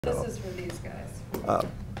This is for these guys.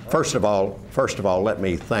 First of all, let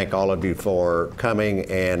me thank all of you for coming.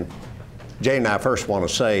 And Jane and I first want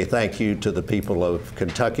to say thank you to the people of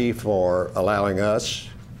Kentucky for allowing us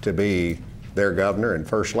to be their governor and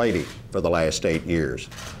first lady for the last 8 years.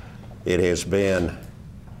 It has been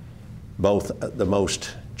both the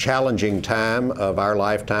most challenging time of our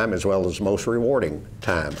lifetime as well as the most rewarding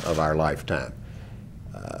time of our lifetime.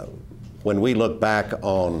 When we look back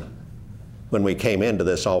on when we came into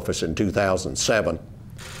this office in 2007,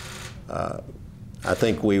 I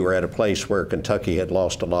think we were at a place where Kentucky had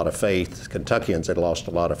lost a lot of faith. Kentuckians had lost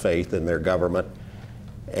a lot of faith in their government,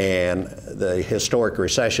 and the historic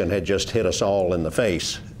recession had just hit us all in the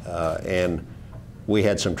face, and we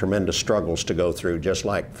had some tremendous struggles to go through, just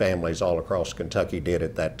like families all across Kentucky did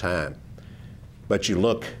at that time. But you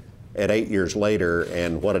look at 8 years later,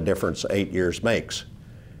 and what a difference 8 years makes,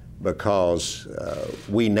 because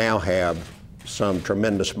we now have some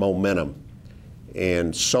tremendous momentum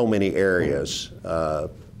in so many areas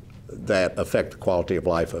that affect the quality of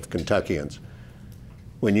life of Kentuckians.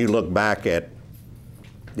 When you look back at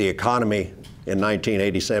the economy in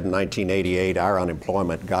 1987, 1988, our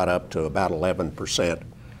unemployment got up to about 11%.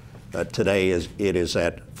 Today it is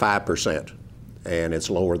at 5%, and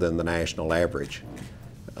it's lower than the national average.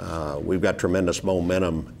 We've got tremendous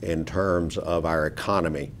momentum in terms of our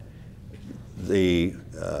economy. The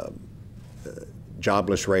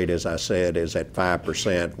jobless rate, as I said, is at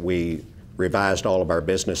 5%. We revised all of our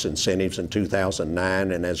business incentives in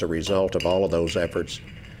 2009, and as a result of all of those efforts,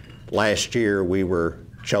 last year we were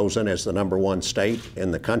chosen as the #1 state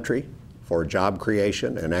in the country for job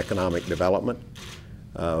creation and economic development.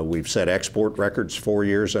 We've set export records 4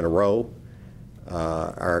 years in a row.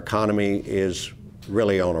 Our economy is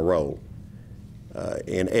really on a roll.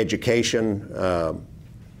 In education,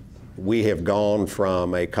 we have gone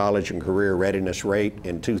from a college and career readiness rate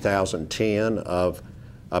in 2010 of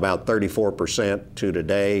about 34% to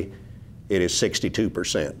today it is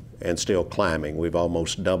 62% and still climbing. We've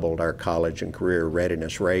almost doubled our college and career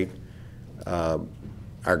readiness rate.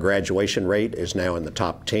 Our graduation rate is now in the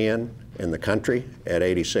top 10 in the country at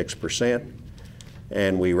 86%.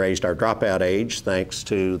 And we raised our dropout age thanks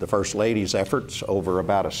to the First Lady's efforts over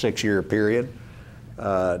about a 6-year period.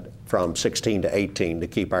 From 16 to 18 to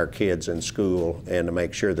keep our kids in school and to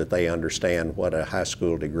make sure that they understand what a high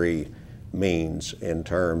school degree means in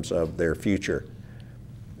terms of their future.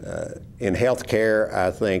 In healthcare, I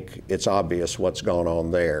think it's obvious what's going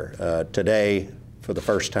on there. Today, for the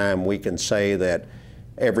first time, we can say that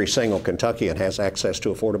every single Kentuckian has access to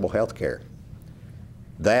affordable health care.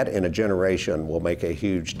 That in a generation will make a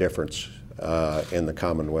huge difference in the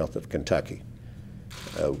Commonwealth of Kentucky.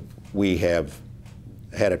 We have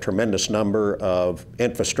had a tremendous number of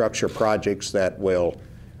infrastructure projects that will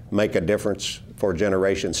make a difference for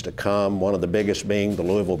generations to come. One of the biggest being the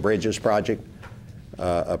Louisville Bridges project,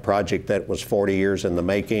 a project that was 40 years in the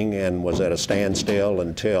making and was at a standstill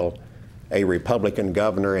until a Republican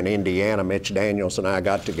governor in Indiana, Mitch Daniels, and I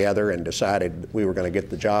got together and decided we were going to get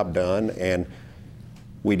the job done, and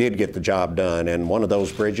we did get the job done. And one of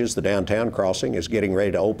those bridges, the downtown crossing, is getting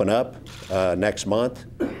ready to open up next month.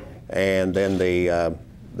 And then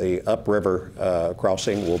the upriver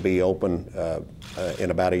crossing will be open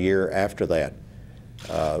in about a year after that.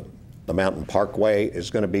 The Mountain Parkway is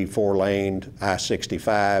going to be 4-laned.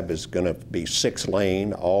 I-65 is going to be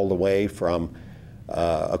 6-lane all the way from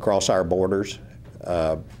across our borders.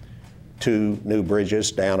 2 new bridges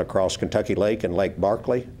down across Kentucky Lake and Lake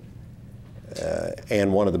Barkley.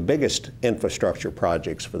 And one of the biggest infrastructure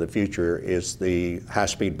projects for the future is the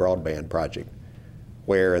high-speed broadband project,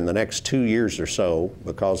 where in the next 2 years or so,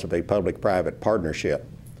 because of a public-private partnership,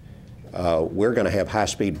 we're going to have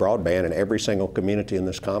high-speed broadband in every single community in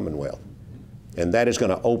this Commonwealth. And that is going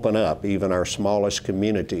to open up even our smallest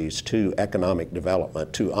communities to economic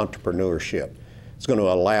development, to entrepreneurship. It's going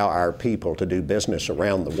to allow our people to do business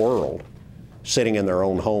around the world, sitting in their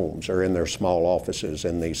own homes or in their small offices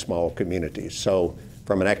in these small communities. So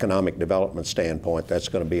from an economic development standpoint, that's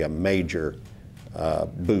going to be a major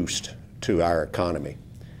boost to our economy.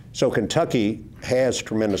 So Kentucky has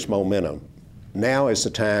tremendous momentum. Now is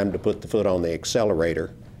the time to put the foot on the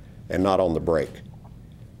accelerator and not on the brake.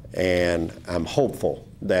 And I'm hopeful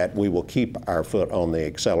that we will keep our foot on the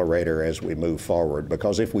accelerator as we move forward,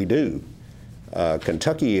 because if we do,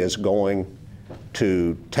 Kentucky is going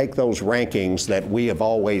to take those rankings that we have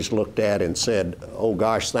always looked at and said, oh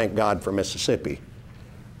gosh, thank God for Mississippi.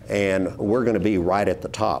 And we're going to be right at the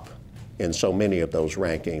top in so many of those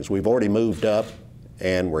rankings. We've already moved up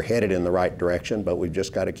and we're headed in the right direction, but we've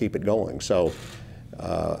just got to keep it going. So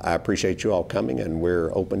I appreciate you all coming, and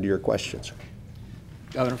we're open to your questions.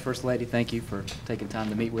 Governor, First Lady, thank you for taking time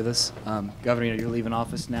to meet with us. Governor, you're leaving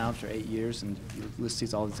office now after 8 years, and you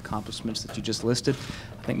list all these accomplishments that you just listed.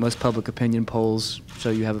 I think most public opinion polls show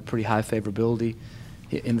you have a pretty high favorability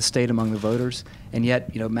in the state among the voters, and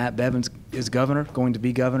yet, Matt Bevin is governor, going to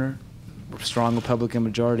be governor. Strong Republican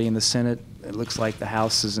majority in the Senate. It looks like the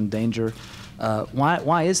House is in danger.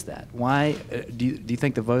 Why is that? Why do you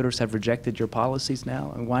think the voters have rejected your policies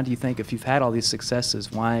now? And why do you think, if you've had all these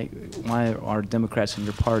successes, why are Democrats in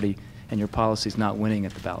your party and your policies not winning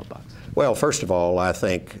at the ballot box? Well, first of all, I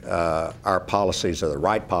think our policies are the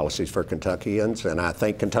right policies for Kentuckians, and I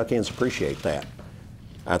think Kentuckians appreciate that.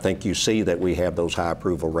 I think you see that we have those high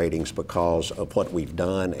approval ratings because of what we've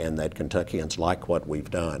done and that Kentuckians like what we've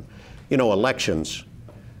done. Elections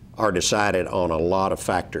are decided on a lot of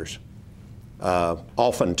factors.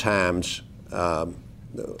 Oftentimes,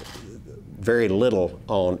 very little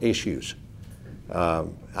on issues.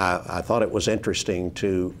 I thought it was interesting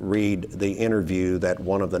to read the interview that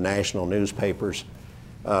one of the national newspapers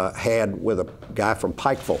had with a guy from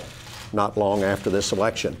Pikeville not long after this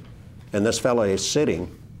election. And this fellow is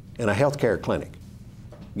sitting in a health care clinic,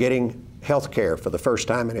 getting health care for the first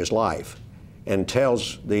time in his life, and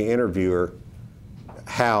tells the interviewer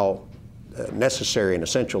how necessary and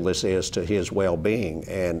essential this is to his well-being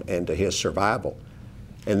and to his survival.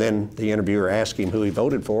 And then the interviewer asked him who he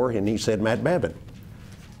voted for, and he said Matt Bevin.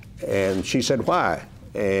 And she said, why?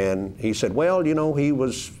 And he said, well,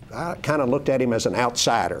 I kind of looked at him as an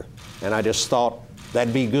outsider, and I just thought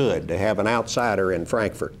that'd be good to have an outsider in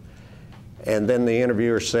Frankfort. And then the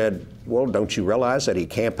interviewer said, well, don't you realize that he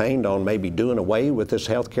campaigned on maybe doing away with this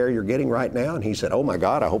health care you're getting right now? And he said, oh my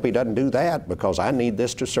God, I hope he doesn't do that because I need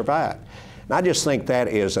this to survive. And I just think that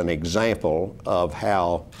is an example of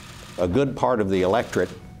how a good part of the electorate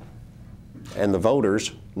and the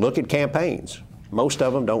voters look at campaigns. Most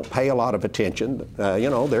of them don't pay a lot of attention.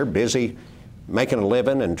 They're busy making a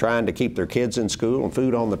living and trying to keep their kids in school and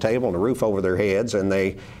food on the table and a roof over their heads, and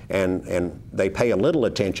they pay a little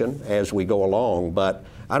attention as we go along. But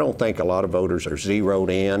I don't think a lot of voters are zeroed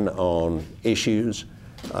in on issues.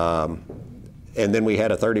 And then we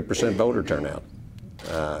had a 30% voter turnout.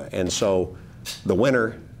 And so the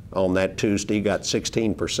winner on that Tuesday got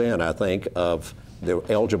 16%, I think, of the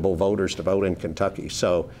eligible voters to vote in Kentucky.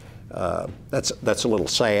 So that's a little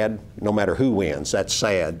sad. No matter who wins, that's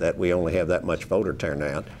sad that we only have that much voter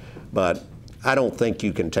turnout. But I don't think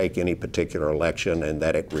you can take any particular election and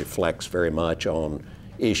that it reflects very much on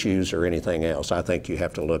issues or anything else. I think you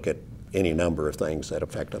have to look at any number of things that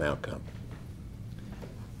affect an outcome.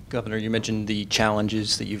 Governor, you mentioned the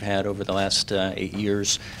challenges that you've had over the last 8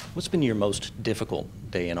 years. What's been your most difficult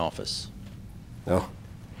day in office?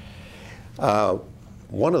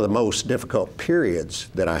 One of the most difficult periods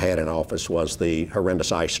that I had in office was the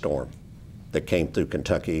horrendous ice storm that came through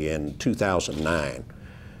Kentucky in 2009.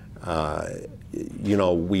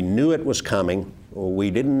 We knew it was coming.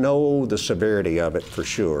 We didn't know the severity of it for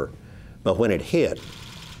sure. But when it hit,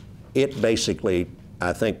 it basically,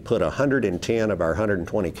 I think, put 110 of our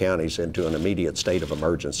 120 counties into an immediate state of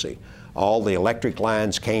emergency. All the electric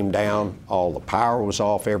lines came down, all the power was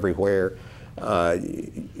off everywhere.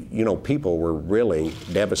 People were really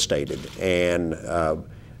devastated, and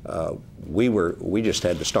we just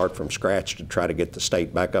had to start from scratch to try to get the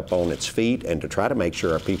state back up on its feet and to try to make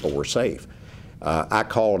sure our people were safe. I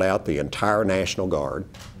called out the entire National Guard.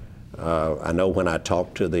 I know when I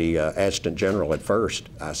talked to the Adjutant General at first,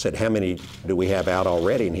 I said, how many do we have out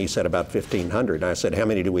already? And he said about 1,500. And I said, how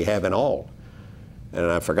many do we have in all? And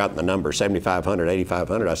I've forgotten the number, 7,500,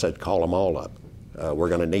 8,500. I said, call them all up. We're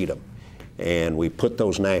going to need them. And we put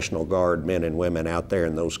those National Guard men and women out there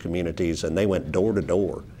in those communities, and they went door to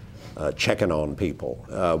door checking on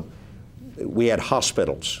people. We had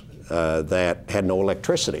hospitals that had no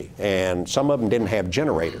electricity, and some of them didn't have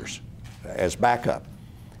generators as backup.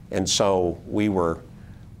 And so we were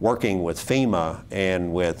working with FEMA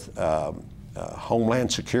and with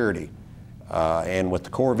Homeland Security and with the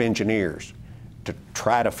Corps of Engineers to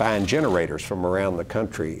try to find generators from around the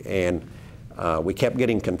country. And we kept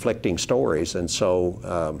getting conflicting stories, and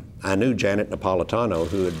so I knew Janet Napolitano,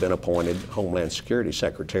 who had been appointed Homeland Security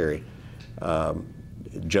Secretary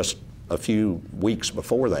just a few weeks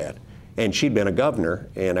before that, and she'd been a governor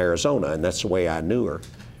in Arizona, and that's the way I knew her.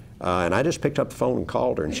 And I just picked up the phone and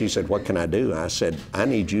called her, and she said, what can I do? And I said, I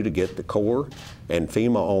need you to get the Corps and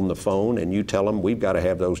FEMA on the phone, and you tell them we've got to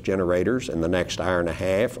have those generators in the next hour and a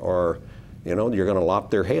half, or you're going to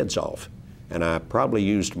lop their heads off. And I probably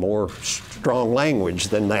used more strong language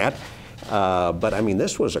than that. But I mean,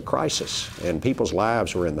 this was a crisis, and people's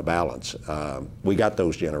lives were in the balance. We got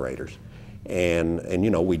those generators. And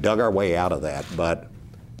we dug our way out of that. But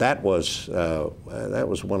that was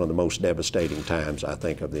one of the most devastating times, I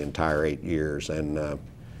think, of the entire 8 years, and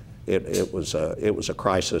it was a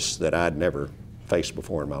crisis that I'd never faced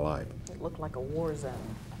before in my life. It looked like a war zone.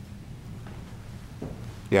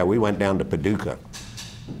 Yeah, we went down to Paducah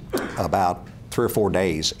about 3 or 4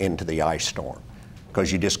 days into the ice storm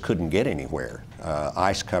because you just couldn't get anywhere.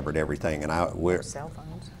 Ice covered everything, and Cell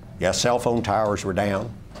phones. yeah, cell phone towers were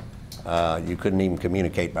down. You couldn't even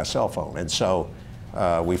communicate by cell phone, and so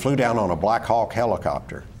we flew down on a Black Hawk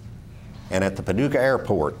helicopter. And at the Paducah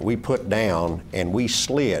airport, we put down and we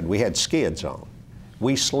slid. We had skids on.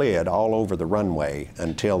 We slid all over the runway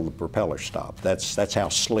until the propeller stopped. That's how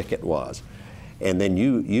slick it was. And then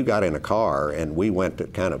you got in a car and we went to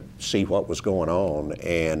kind of see what was going on,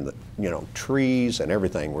 and trees and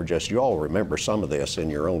everything were just, you all remember some of this in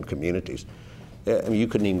your own communities. I mean, you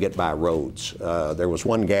couldn't even get by roads. There was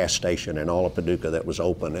one gas station in all of Paducah that was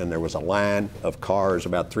open, and there was a line of cars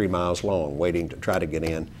about 3 miles long waiting to try to get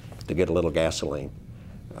in to get a little gasoline.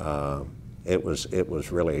 It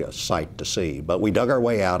was really a sight to see. But we dug our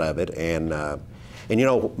way out of it, and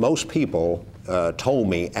most people told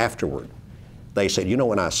me afterward, they said,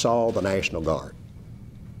 when I saw the National Guard,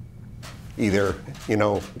 either,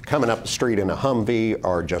 coming up the street in a Humvee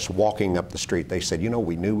or just walking up the street, they said,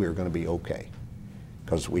 we knew we were going to be okay.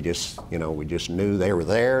 Because we just knew they were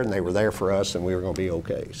there, and they were there for us, and we were going to be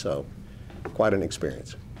okay. So, quite an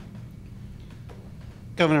experience.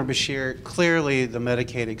 Governor Beshear, clearly the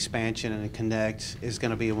Medicaid expansion and Connect is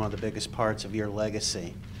going to be one of the biggest parts of your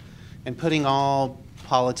legacy. And putting all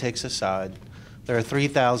politics aside, there are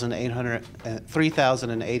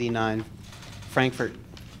 3,089 Frankfort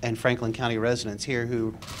and Franklin County residents here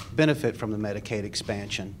who benefit from the Medicaid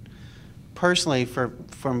expansion. Personally,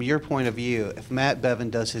 from your point of view, if Matt Bevin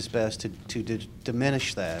does his best to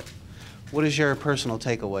diminish that, what is your personal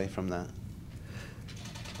takeaway from that?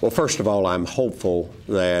 Well, first of all, I'm hopeful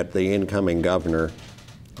that the incoming governor,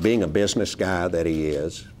 being a business guy that he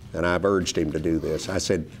is, and I've urged him to do this, I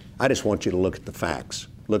said, I just want you to look at the facts,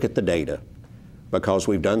 look at the data, because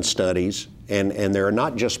we've done studies, and there are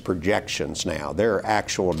not just projections now, there are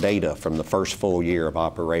actual data from the first full year of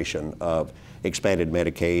operation of expanded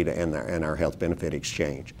Medicaid and our health benefit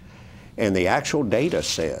exchange. And the actual data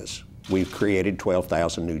says we've created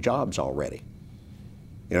 12,000 new jobs already.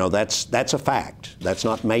 That's a fact. That's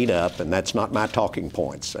not made up, and that's not my talking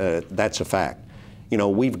points. That's a fact.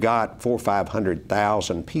 We've got 400,000 or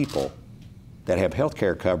 500,000 people that have health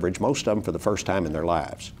care coverage, most of them for the first time in their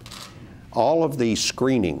lives. All of these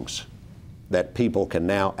screenings that people can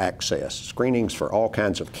now access, screenings for all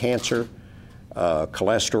kinds of cancer,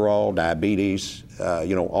 cholesterol, diabetes,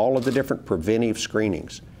 all of the different preventive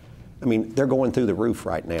screenings. I mean, they're going through the roof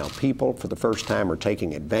right now. People, for the first time, are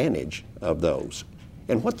taking advantage of those.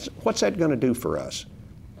 And what's that going to do for us?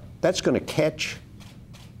 That's going to catch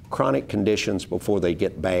chronic conditions before they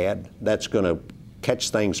get bad. That's going to catch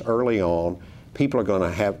things early on. People are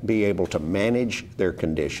going to be able to manage their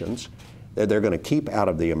conditions. They're going to keep out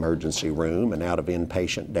of the emergency room and out of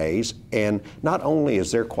inpatient days. And not only is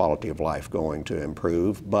their quality of life going to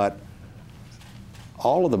improve, but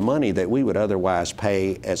all of the money that we would otherwise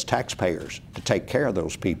pay as taxpayers to take care of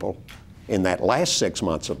those people in that last 6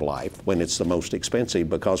 months of life, when it's the most expensive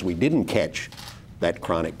because we didn't catch that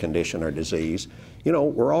chronic condition or disease,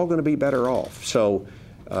 we're all going to be better off. So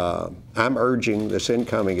I'm urging this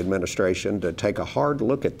incoming administration to take a hard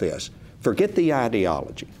look at this. Forget the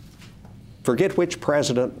ideology. Forget which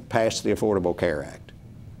president passed the Affordable Care Act,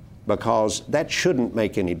 because that shouldn't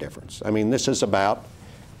make any difference. I mean, this is about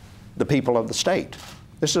the people of the state.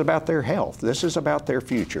 This is about their health. This is about their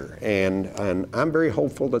future. And I'm very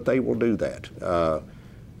hopeful that they will do that,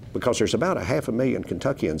 because there's about 500,000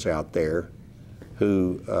 Kentuckians out there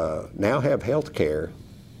who now have health care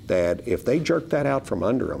that if they jerk that out from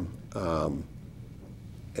under them,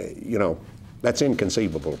 that's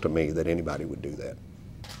inconceivable to me that anybody would do that.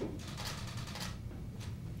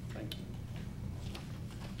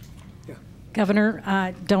 Governor,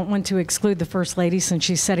 I don't want to exclude the First Lady since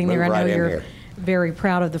she's sitting there. Move I know right in you're here. very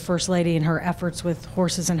proud of the First Lady and her efforts with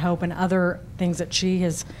Horses and Hope and other things that she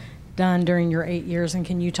has done during your 8 years. And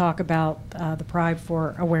can you talk about the Pride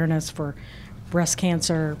for Awareness for breast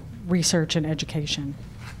cancer research and education?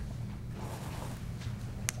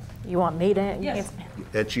 You want me to? Yes.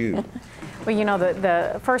 That's you. Well,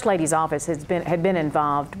 the First Lady's office had been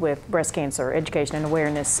involved with breast cancer education and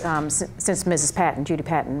awareness since Mrs. Patton, Judy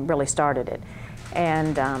Patton, really started it.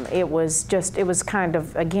 And it was kind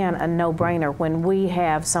of, again, a no-brainer when we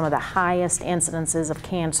have some of the highest incidences of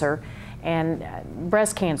cancer, and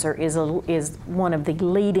breast cancer is one of the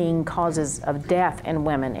leading causes of death in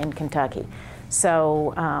women in Kentucky.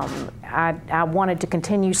 So I wanted to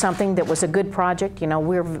continue something that was a good project. You know,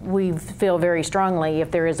 we feel very strongly if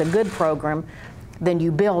there is a good program, then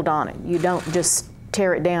you build on it. You don't just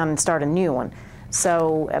tear it down and start a new one.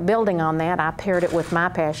 So building on that, I paired it with my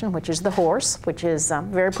passion, which is the horse, which is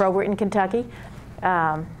very appropriate in Kentucky.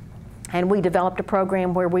 And we developed a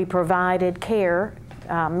program where we provided care,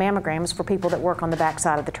 mammograms for people that work on the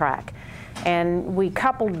backside of the track. And we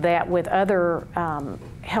coupled that with other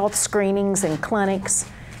health screenings and clinics,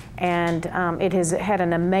 and it has had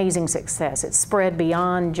an amazing success. It's spread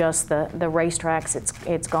beyond just the racetracks.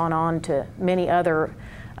 It's gone on to many other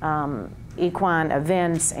equine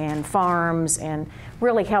events and farms, and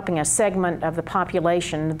really helping a segment of the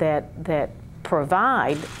population that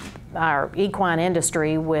provide our equine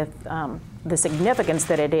industry with the significance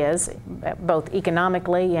that it is, both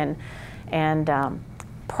economically and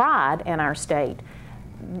pride in our state,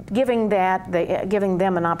 giving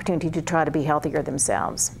them an opportunity to try to be healthier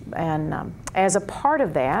themselves. And as a part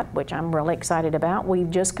of that, which I'm really excited about, we've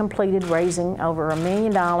just completed raising over $1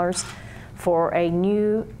 million for a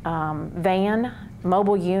new van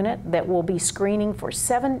mobile unit that will be screening for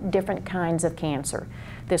 7 different kinds of cancer.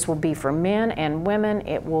 This will be for men and women.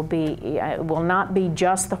 It will not be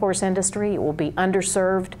just the horse industry. It will be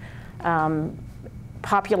underserved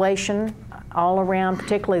population all around,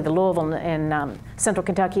 particularly the Louisville and Central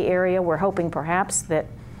Kentucky area. We're hoping perhaps that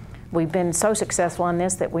we've been so successful in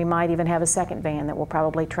this that we might even have a second van that will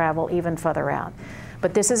probably travel even further out.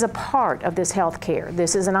 But this is a part of this health care.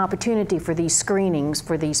 This is an opportunity for these screenings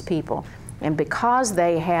for these people. And because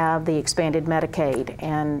they have the expanded Medicaid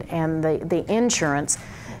and the insurance,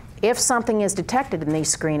 if something is detected in these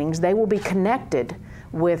screenings, they will be connected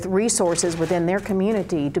with resources within their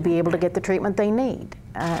community to be able to get the treatment they need.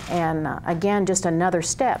 Again, just another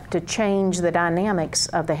step to change the dynamics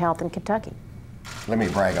of the health in Kentucky. Let me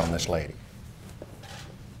brag on this lady.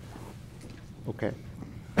 Okay.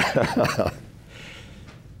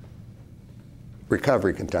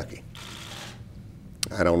 Recovery Kentucky.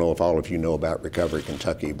 I don't know if all of you know about Recovery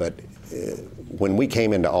Kentucky, but when we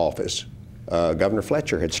came into office, Governor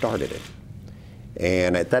Fletcher had started it.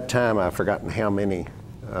 And at that time, I've forgotten how many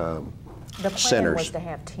the plan centers. was to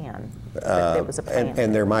have 10. There was a plan.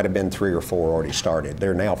 And there might have been 3 or 4 already started.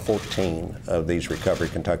 There are now 14 of these Recovery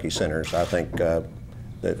Kentucky centers. I think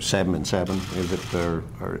that 7 and 7, is it?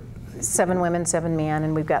 Or 7 women, 7 men,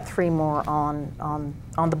 and we've got 3 more on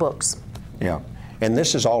the books. Yeah. And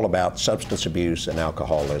this is all about substance abuse and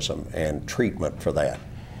alcoholism and treatment for that.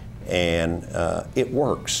 And it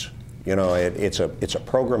works. You know, it's a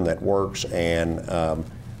program that works, and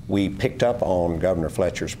we picked up on Governor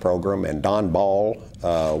Fletcher's program, and Don Ball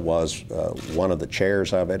was one of the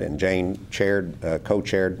chairs of it, and Jane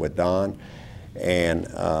co-chaired with Don, and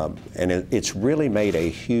it's really made a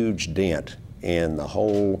huge dent in the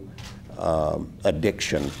whole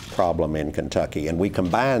addiction problem in Kentucky. And we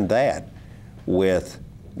combined that with,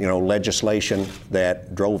 you know, legislation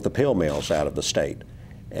that drove the pill mills out of the state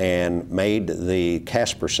and made the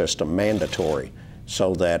Casper system mandatory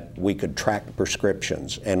so that we could track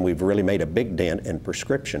prescriptions. And we've really made a big dent in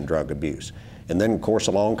prescription drug abuse. And then, of course,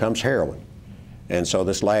 along comes heroin. And so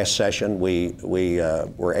this last session, we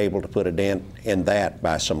were able to put a dent in that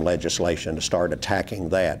by some legislation to start attacking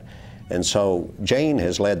that. And so Jane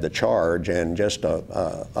has led the charge in just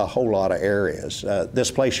a whole lot of areas.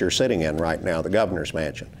 This place you're sitting in right now, the governor's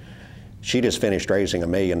mansion, she just finished raising $1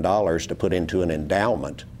 million to put into an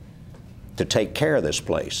endowment to take care of this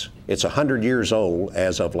place. It's 100 years old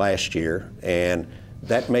as of last year, and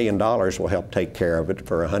that $1 million will help take care of it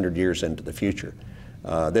for 100 years into the future.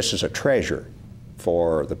 This is a treasure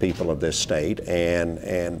for the people of this state,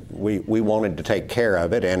 and we wanted to take care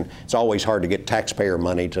of it, and it's always hard to get taxpayer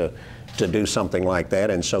money to do something like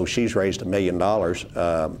that, and so she's raised $1 million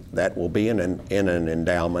that will be in an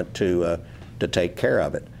endowment to take care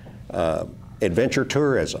of it. Adventure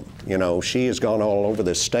tourism, you know, she has gone all over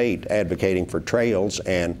the state advocating for trails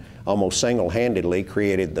and almost single-handedly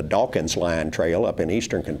created the Dawkins Line Trail up in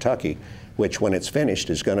eastern Kentucky, which when it's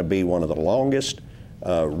finished is going to be one of the longest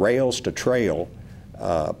rails to trail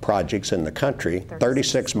projects in the country,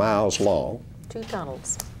 36 miles long. 2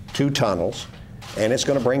 tunnels. 2 tunnels. And it's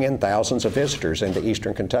going to bring in thousands of visitors into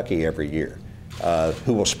eastern Kentucky every year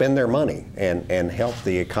who will spend their money and help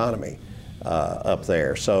the economy up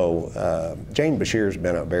there. So Jane Beshear has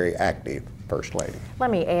been a very active First Lady. Let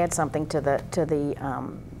me add something to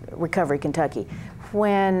the Recovery Kentucky.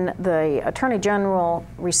 When the Attorney General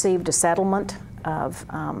received a settlement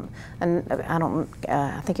and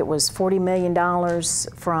I think it was $40 million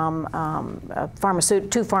from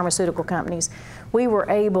two pharmaceutical companies. We were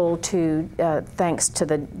able to, thanks to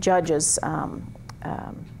the judge's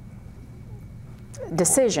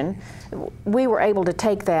decision, we were able to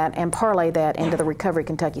take that and parlay that into the Recovery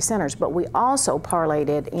Kentucky Centers, but we also parlayed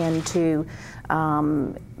it into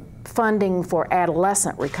funding for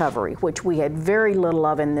adolescent recovery, which we had very little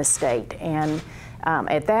of in this state. And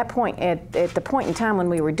at that point, at the point in time when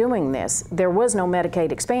we were doing this, there was no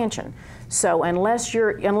Medicaid expansion. So unless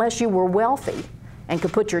you were wealthy and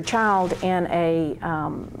could put your child in a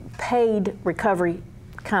paid recovery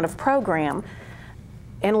kind of program,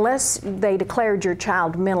 unless they declared your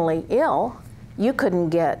child mentally ill, you couldn't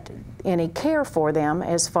get any care for them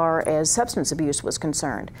as far as substance abuse was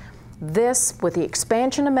concerned. This, with the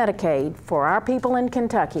expansion of Medicaid for our people in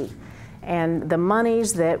Kentucky, and the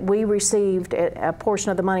monies that we received, a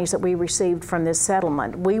portion of the monies that we received from this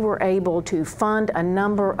settlement, we were able to fund a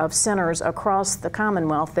number of centers across the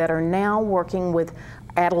Commonwealth that are now working with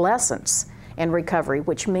adolescents in recovery,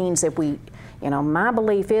 which means if we, my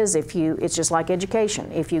belief is it's just like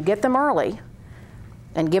education. If you get them early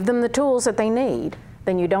and give them the tools that they need,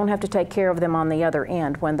 then you don't have to take care of them on the other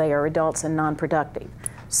end when they are adults and non-productive.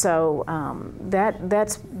 So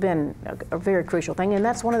that's been a very crucial thing, and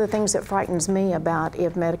that's one of the things that frightens me about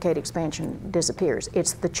if Medicaid expansion disappears.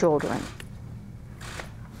 It's the children.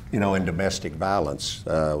 In domestic violence,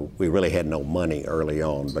 we really had no money early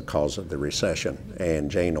on because of the recession, and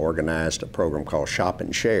Jane organized a program called Shop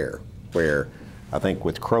and Share, where I think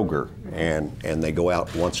with Kroger, and they go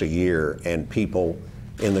out once a year, and people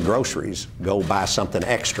in the groceries go buy something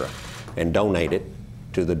extra and donate it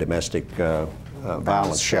to the domestic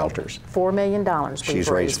violence shelters. $4 million. She's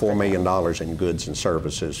raised $4 million in goods and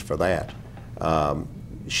services for that.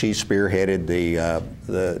 She spearheaded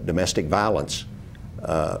the domestic violence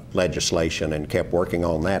legislation and kept working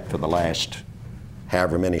on that for the last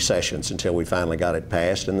however many sessions until we finally got it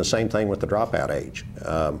passed. And the same thing with the dropout age.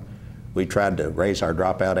 We tried to raise our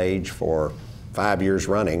dropout age for 5 years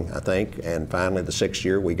running, I think, and finally the 6th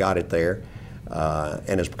year we got it there.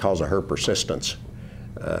 And it's because of her persistence.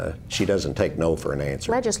 She doesn't take no for an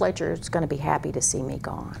answer. Legislature is going to be happy to see me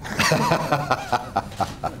gone.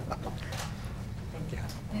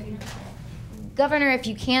 Governor, if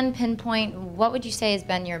you can pinpoint, what would you say has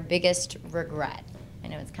been your biggest regret? I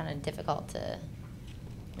know it's kind of difficult to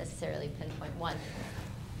necessarily pinpoint one.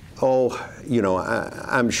 Oh,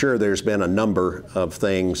 I'm sure there's been a number of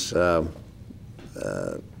things that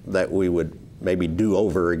we would maybe do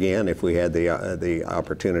over again if we had the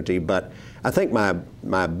opportunity. But I think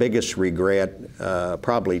my biggest regret,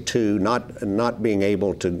 probably two, not being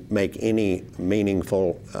able to make any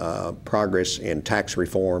meaningful progress in tax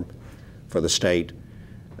reform for the state.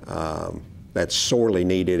 That's sorely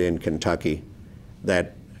needed in Kentucky.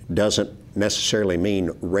 That doesn't necessarily mean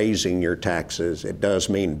raising your taxes. It does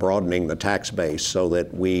mean broadening the tax base so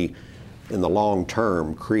that we, in the long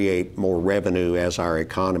term, create more revenue as our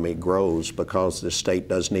economy grows, because the state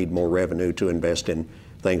does need more revenue to invest in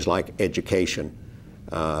things like education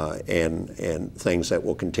and things that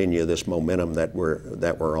will continue this momentum that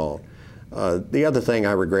we're on. The other thing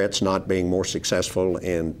I regret is not being more successful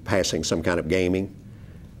in passing some kind of gaming.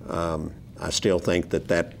 I still think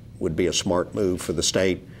that would be a smart move for the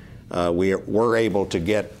state. We were able to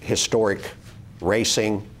get historic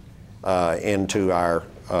racing into our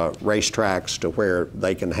racetracks to where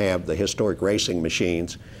they can have the historic racing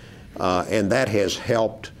machines, and that has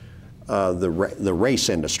helped the race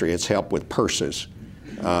industry. It's helped with purses.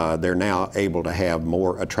 They're now able to have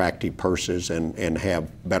more attractive purses and have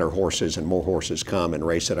better horses, and more horses come and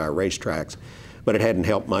race at our racetracks. But it hadn't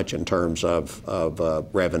helped much in terms of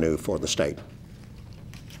revenue for the state.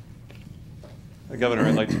 Governor,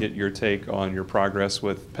 I'd like to get your take on your progress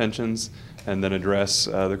with pensions, and then address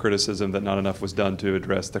the criticism that not enough was done to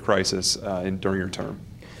address the crisis during your term.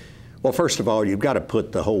 Well, first of all, you've got to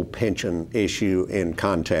put the whole pension issue in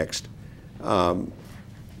context.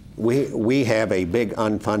 We have a big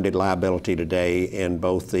unfunded liability today in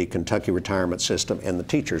both the Kentucky retirement system and the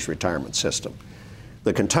teachers' retirement system.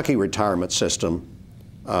 The Kentucky retirement system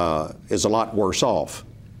is a lot worse off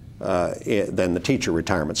than the teacher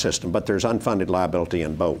retirement system, but there's unfunded liability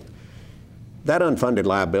in both. That unfunded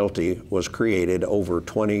liability was created over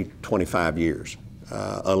 25 years,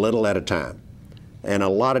 a little at a time. And a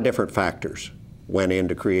lot of different factors went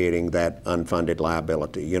into creating that unfunded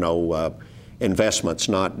liability. Investments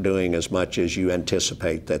not doing as much as you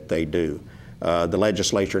anticipate that they do. The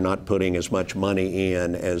legislature not putting as much money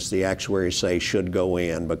in as the actuaries say should go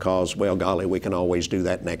in because, well, golly, we can always do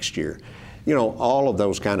that next year. You know, all of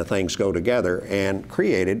those kind of things go together and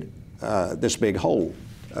created this big hole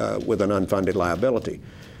with an unfunded liability.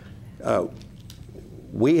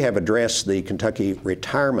 We have addressed the Kentucky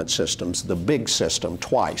retirement systems, the big system,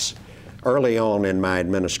 twice. Early on in my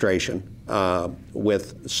administration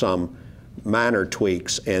with some minor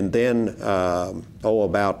tweaks, and then,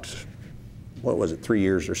 about, what was it, 3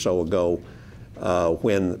 years or so ago,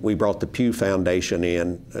 when we brought the Pew Foundation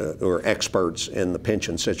in, or experts in the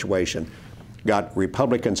pension situation, got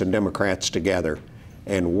Republicans and Democrats together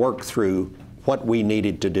and worked through what we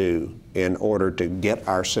needed to do in order to get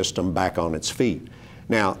our system back on its feet.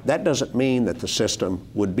 Now, that doesn't mean that the system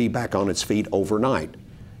would be back on its feet overnight.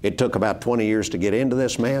 It took about 20 years to get into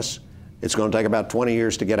this mess. It's going to take about 20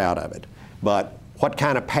 years to get out of it. But what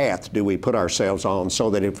kind of path do we put ourselves on so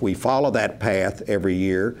that if we follow that path every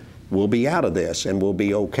year, we'll be out of this and we'll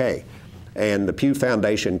be okay? And the Pew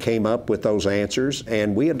Foundation came up with those answers,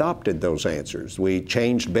 and we adopted those answers. We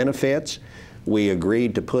changed benefits. We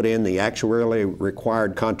agreed to put in the actuarially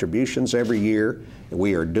required contributions every year.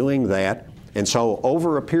 We are doing that. And so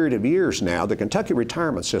over a period of years now, the Kentucky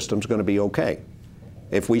retirement system is going to be okay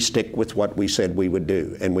if we stick with what we said we would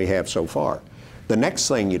do, and we have so far. The next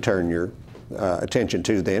thing you turn your attention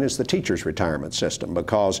to then is the teachers' retirement system,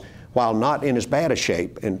 because while not in as bad a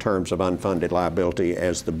shape in terms of unfunded liability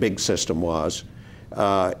as the big system was,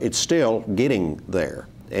 it's still getting there,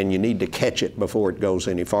 and you need to catch it before it goes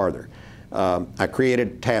any farther. I created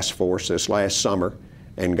a task force this last summer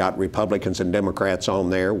and got Republicans and Democrats on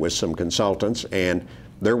there with some consultants, and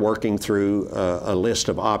they're working through a list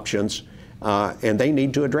of options, and they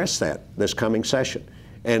need to address that this coming session.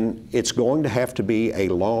 And it's going to have to be a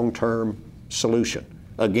long-term solution.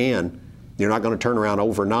 Again, you're not going to turn around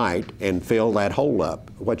overnight and fill that hole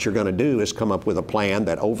up. What you're going to do is come up with a plan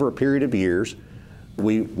that over a period of years,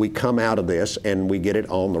 we come out of this and we get it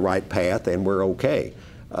on the right path and we're okay.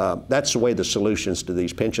 That's the way the solutions to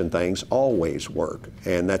these pension things always work,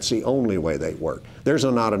 and that's the only way they work. There's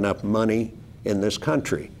not enough money in this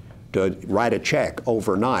country to write a check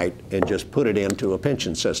overnight and just put it into a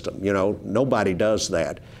pension system. You know, nobody does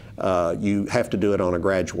that. You have to do it on a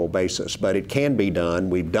gradual basis, but it can be done.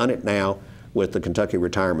 We've done it now with the Kentucky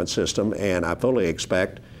retirement system, and I fully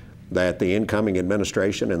expect that the incoming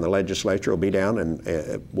administration and the legislature will be down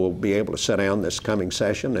and will be able to sit down this coming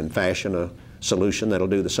session and fashion a solution that'll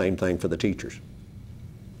do the same thing for the teachers.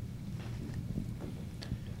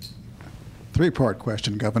 Three-part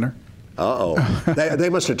question, Governor. Uh-oh. They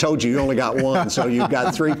must have told you only got one, so you've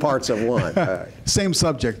got 3 parts of one. Same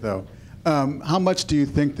subject, though. How much do you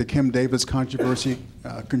think the Kim Davis controversy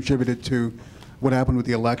contributed to what happened with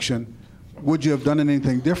the election? Would you have done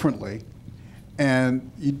anything differently?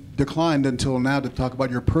 And you declined until now to talk about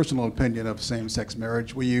your personal opinion of same-sex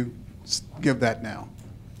marriage. Will you give that now?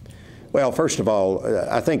 Well, first of all,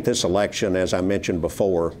 I think this election, as I mentioned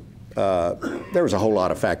before, there was a whole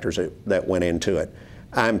lot of factors that went into it.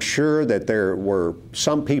 I'm sure that there were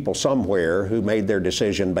some people somewhere who made their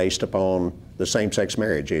decision based upon the same-sex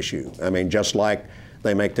marriage issue. I mean, just like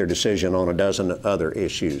they make their decision on a dozen other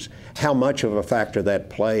issues. How much of a factor that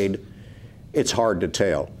played, it's hard to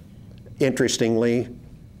tell. Interestingly,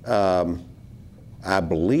 I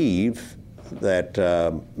believe that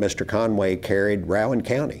Mr. Conway carried Rowan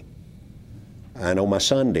County. I know my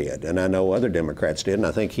son did, and I know other Democrats did, and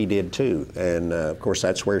I think he did too. And of course,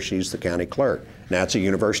 that's where she's the county clerk. Now it's a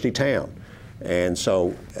university town, and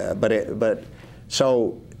so,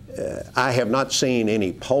 I have not seen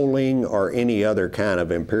any polling or any other kind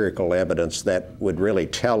of empirical evidence that would really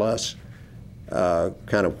tell us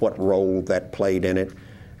kind of what role that played in it.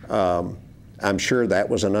 I'm sure that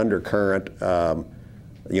was an undercurrent.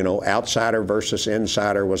 You know, outsider versus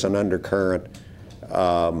insider was an undercurrent.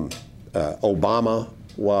 Obama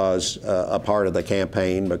was a part of the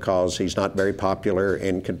campaign because he's not very popular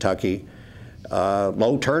in Kentucky.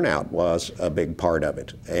 Low turnout was a big part of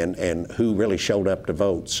it, and who really showed up to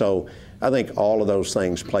vote. So I think all of those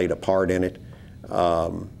things played a part in it.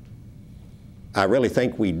 I really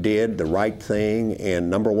think we did the right thing in,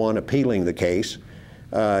 number one, appealing the case.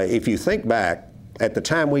 If you think back, at the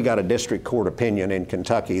time we got a district court opinion in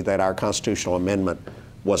Kentucky that our constitutional amendment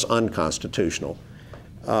was unconstitutional,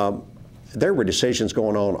 there were decisions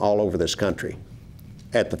going on all over this country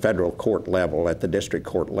at the federal court level, at the district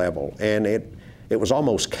court level, and it was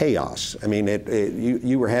almost chaos. I mean,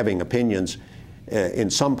 you were having opinions in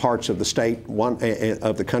some parts of the state,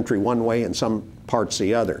 of the country one way, and some parts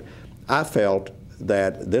the other. I felt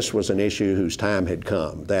that this was an issue whose time had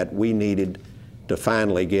come, that we needed to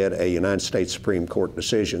finally get a United States Supreme Court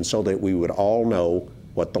decision so that we would all know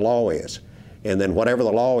what the law is. And then whatever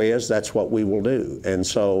the law is, that's what we will do. And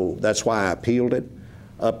so that's why I appealed it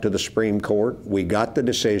up to the Supreme Court. We got the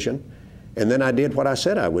decision, and then I did what I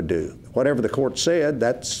said I would do. Whatever the court said,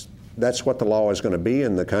 that's what the law is going to be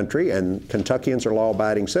in the country, and Kentuckians are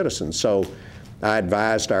law-abiding citizens. So I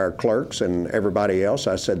advised our clerks and everybody else,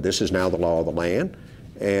 I said, this is now the law of the land,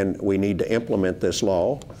 and we need to implement this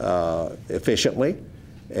law efficiently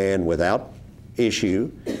and without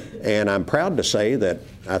issue. And I'm proud to say that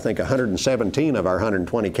I think 117 of our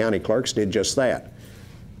 120 county clerks did just that.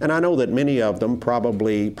 And I know that many of them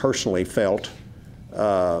probably personally felt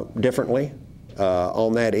differently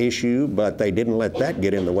on that issue, but they didn't let that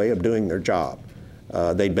get in the way of doing their job.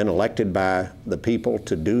 They'd been elected by the people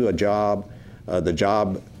to do a job. The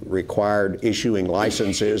job required issuing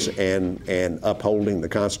licenses and upholding the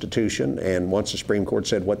Constitution. And once the Supreme Court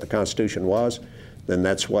said what the Constitution was, then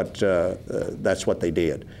that's what they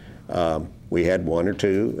did. We had one or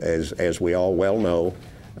two, as we all well know.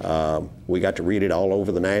 We got to read it all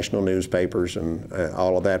over the national newspapers and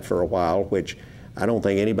all of that for a while, which I don't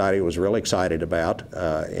think anybody was really excited about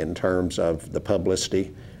in terms of the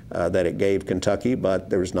publicity that it gave Kentucky, but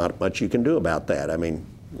there's not much you can do about that. I mean,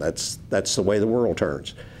 that's the way the world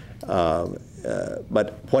turns.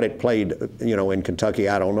 But what it played, in Kentucky,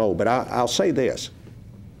 I don't know. But I'll say this.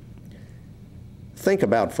 Think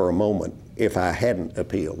about for a moment, if I hadn't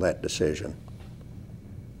appealed that decision,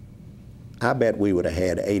 I bet we would have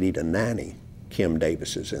had 80 to 90 Kim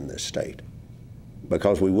Davises in this state,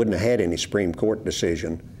 because we wouldn't have had any Supreme Court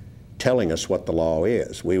decision telling us what the law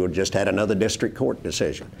is. We would have just had another district court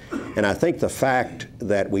decision. And I think the fact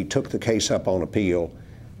that we took the case up on appeal,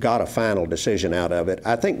 got a final decision out of it,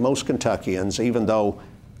 I think most Kentuckians, even though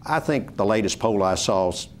I think the latest poll I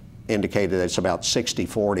saw indicated that it's about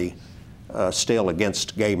 60-40 still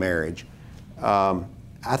against gay marriage,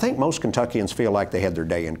 I think most Kentuckians feel like they had their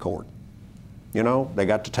day in court. They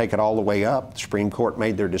got to take it all the way up. The Supreme Court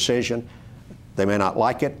made their decision. They may not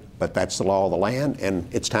like it, but that's the law of the land, and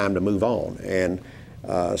it's time to move on. And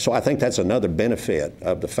so I think that's another benefit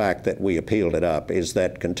of the fact that we appealed it up, is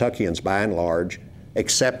that Kentuckians, by and large,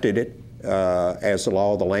 accepted it as the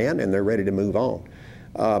law of the land, and they're ready to move on.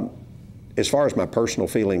 As far as my personal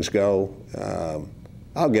feelings go,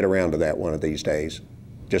 I'll get around to that one of these days,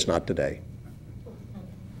 just not today.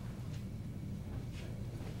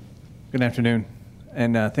 Good afternoon,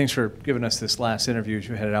 and thanks for giving us this last interview as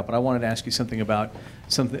you headed out. But I wanted to ask you something about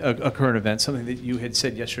a current event, something that you had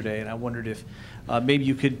said yesterday, and I wondered if maybe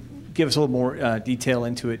you could give us a little more detail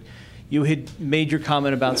into it. You had made your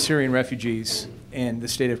comment about Syrian refugees and the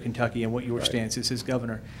state of Kentucky and what your stance is as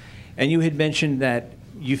governor, and you had mentioned that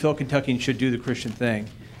you felt Kentuckians should do the Christian thing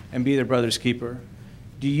and be their brother's keeper.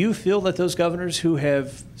 Do you feel that those governors who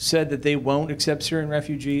have said that they won't accept Syrian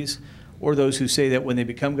refugees, or those who say that when they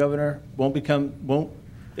become governor won't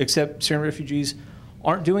accept Syrian refugees,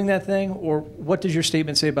 aren't doing that thing? Or what does your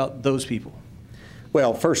statement say about those people?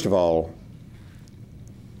 Well, first of all,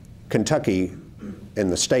 Kentucky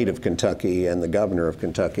and the state of Kentucky and the governor of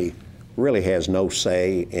Kentucky really has no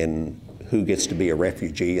say in who gets to be a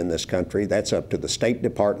refugee in this country. That's up to the State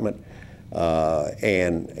Department,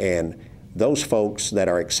 and those folks that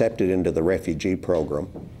are accepted into the refugee program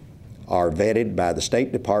are vetted by the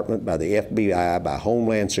State Department, by the FBI, by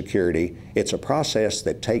Homeland Security. It's a process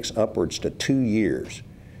that takes upwards to 2 years.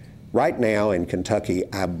 Right now in Kentucky,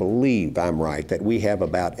 I believe I'm right, that we have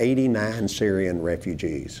about 89 Syrian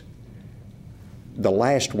refugees. The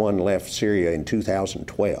last one left Syria in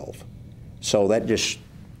 2012. So that just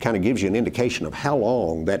kind of gives you an indication of how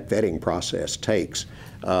long that vetting process takes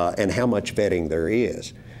and how much vetting there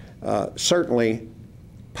is. Certainly,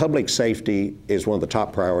 public safety is one of the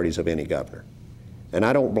top priorities of any governor. And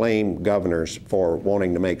I don't blame governors for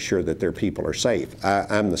wanting to make sure that their people are safe.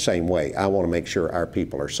 I'm the same way. I want to make sure our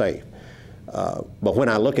people are safe. But when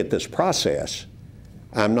I look at this process,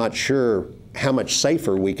 I'm not sure how much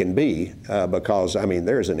safer we can be because, I mean,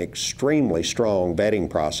 there's an extremely strong vetting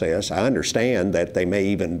process. I understand that they may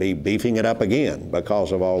even be beefing it up again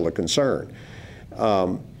because of all the concern.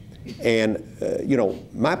 My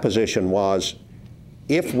position was,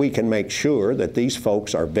 if we can make sure that these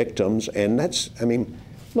folks are victims, and that's, I mean,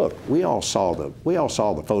 look, we all saw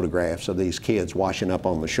the photographs of these kids washing up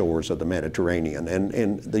on the shores of the Mediterranean,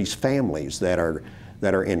 and these families that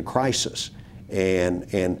are in crisis, and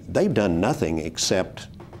they've done nothing except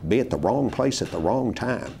be at the wrong place at the wrong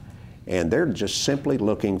time, and they're just simply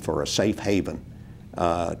looking for a safe haven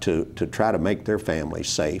to try to make their families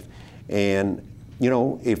safe. And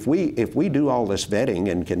if we do all this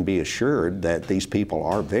vetting and can be assured that these people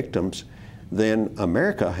are victims, then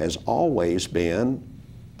America has always been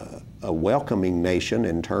a welcoming nation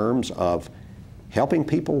in terms of helping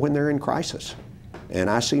people when they're in crisis. And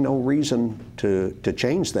I see no reason to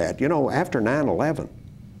change that. You know, after 9/11,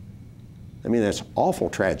 I mean, that's awful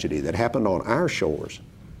tragedy that happened on our shores.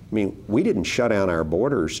 I mean, we didn't shut down our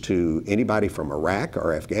borders to anybody from Iraq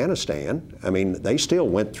or Afghanistan. I mean, they still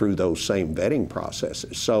went through those same vetting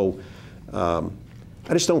processes. So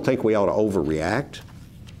I just don't think we ought to overreact.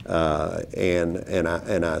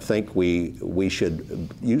 And I think we should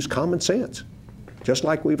use common sense, just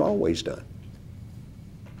like we've always done.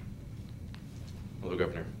 Hello,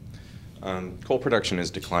 Governor. Coal production has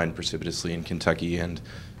declined precipitously in Kentucky, and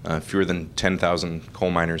fewer than 10,000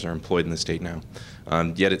 coal miners are employed in the state now.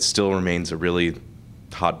 Yet it still remains a really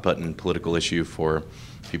hot-button political issue for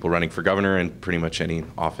people running for governor and pretty much any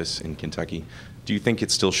office in Kentucky. Do you think it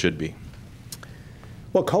still should be?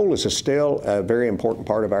 Well, coal is still a very important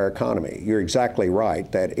part of our economy. You're exactly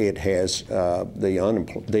right that it has,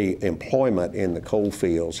 the employment in the coal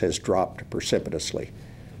fields has dropped precipitously,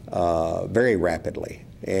 very rapidly,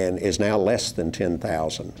 and is now less than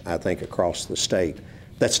 10,000, I think, across the state.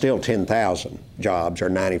 That's still 10,000 jobs or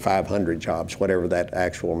 9,500 jobs, whatever that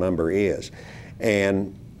actual number is.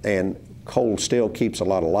 And coal still keeps a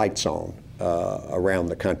lot of lights on around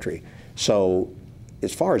the country. So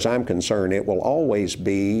as far as I'm concerned, it will always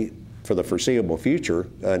be, for the foreseeable future,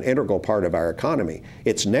 an integral part of our economy.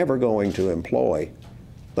 It's never going to employ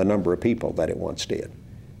the number of people that it once did.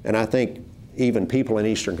 And I think even people in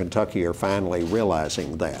Eastern Kentucky are finally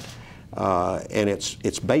realizing that. And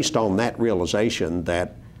it's based on that realization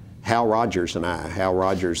that Hal Rogers and I, Hal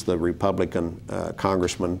Rogers, the Republican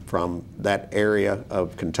congressman from that area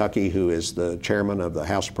of Kentucky who is the chairman of the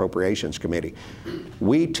House Appropriations Committee,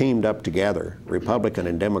 we teamed up together, Republican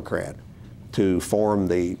and Democrat, to form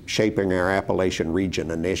the Shaping Our Appalachian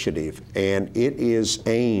Region initiative. And it is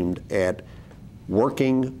aimed at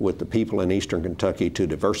working with the people in Eastern Kentucky to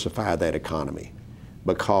diversify that economy,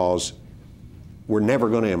 because we're never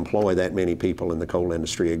going to employ that many people in the coal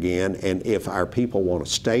industry again. And if our people want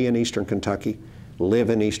to stay in Eastern Kentucky, live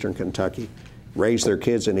in Eastern Kentucky, raise their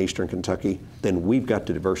kids in Eastern Kentucky, then we've got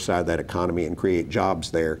to diversify that economy and create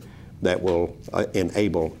jobs there that will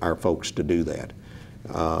enable our folks to do that.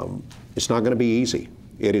 It's not going to be easy.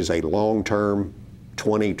 It is a long-term,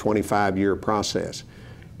 20, 25-year process.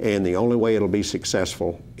 And the only way it'll be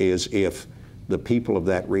successful is if the people of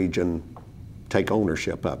that region take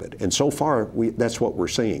ownership of it. And so far, that's what we're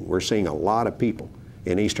seeing. We're seeing a lot of people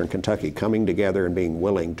in Eastern Kentucky coming together and being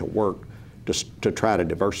willing to work to try to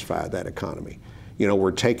diversify that economy. You know,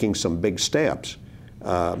 we're taking some big steps.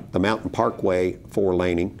 The Mountain Parkway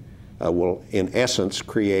 4-laning will, in essence,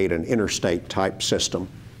 create an interstate type system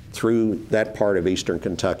through that part of Eastern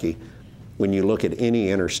Kentucky. When you look at any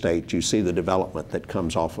interstate, you see the development that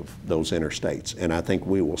comes off of those interstates. And I think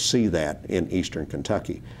we will see that in Eastern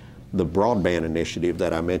Kentucky. The broadband initiative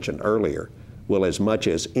that I mentioned earlier will, as much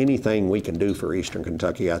as anything we can do for Eastern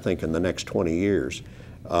Kentucky, I think in the next 20 years,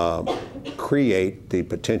 create the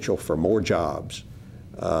potential for more jobs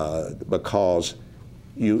because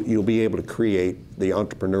you'll be able to create the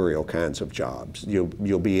entrepreneurial kinds of jobs.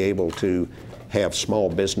 You'll be able to have small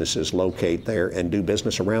businesses locate there and do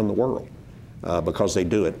business around the world because they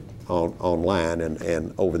do it online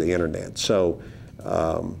and over the internet. So.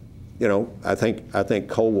 You know, I think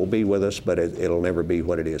coal will be with us, but it'll never be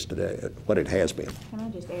what it is today, what it has been. Can I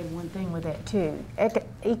just add one thing with that too?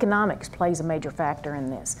 Economics plays a major factor in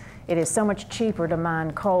this. It is so much cheaper to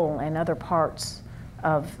mine coal in other parts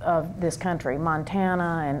of this country,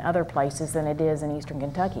 Montana and other places, than it is in Eastern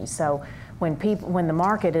Kentucky. So when the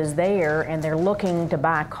market is there and they're looking to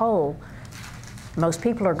buy coal, most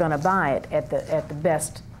people are going to buy it at the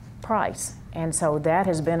best price. And so that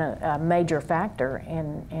has been a major factor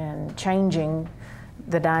in changing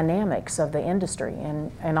the dynamics of the industry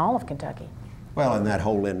in all of Kentucky. Well, in that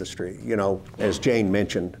whole industry, you know, as Jane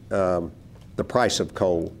mentioned, the price of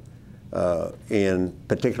coal in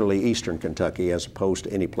particularly Eastern Kentucky, as opposed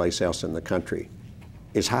to any place else in the country,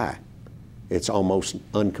 is high. It's almost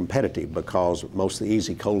uncompetitive because most of the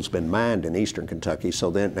easy coal's been mined in Eastern Kentucky,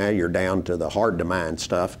 so then now you're down to the hard to mine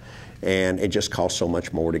stuff, and it just costs so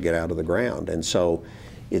much more to get out of the ground. And so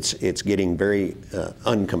it's getting very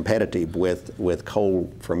uncompetitive with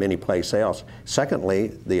coal from any place else. Secondly,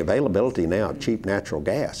 the availability now of cheap natural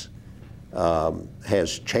gas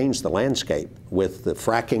has changed the landscape with the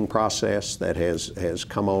fracking process that has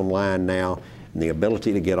come online now, and the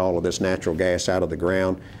ability to get all of this natural gas out of the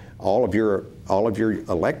ground. All of your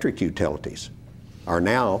electric utilities are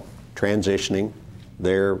now transitioning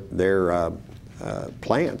their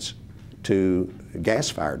plants to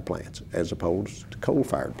gas-fired plants as opposed to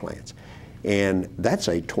coal-fired plants. And that's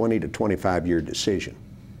a 20 to 25-year decision.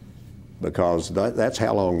 because that's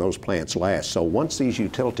how long those plants last. So once these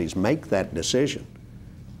utilities make that decision,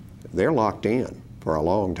 they're locked in for a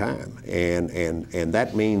long time. And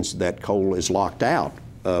that means that coal is locked out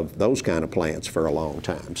of those kind of plants for a long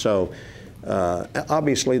time. So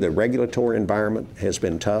obviously the regulatory environment has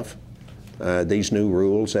been tough. These new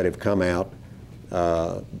rules that have come out,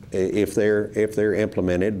 if they're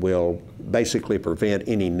implemented, will basically prevent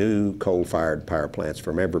any new coal-fired power plants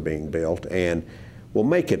from ever being built, and will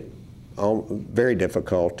make it very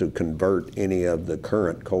difficult to convert any of the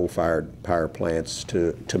current coal-fired power plants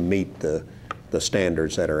to meet the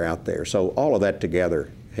standards that are out there. So all of that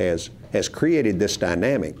together has created this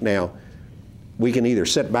dynamic. Now, we can either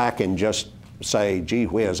sit back and just say, gee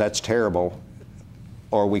whiz, that's terrible,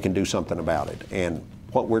 or we can do something about it. And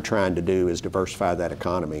what we're trying to do is diversify that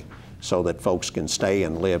economy so that folks can stay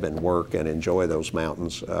and live and work and enjoy those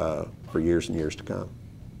mountains for years and years to come.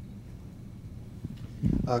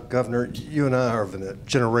 Governor, you and I are of a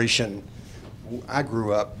generation. I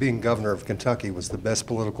grew up, being governor of Kentucky was the best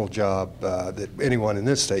political job that anyone in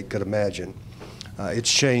this state could imagine.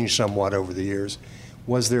 It's changed somewhat over the years.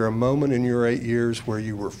 Was there a moment in your 8 years where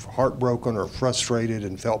you were heartbroken or frustrated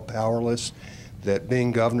and felt powerless that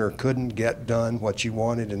being governor couldn't get done what you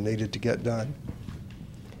wanted and needed to get done?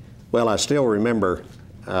 Well, I still remember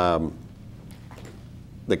the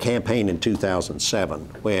campaign in 2007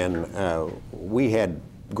 when we had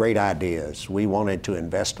great ideas. We wanted to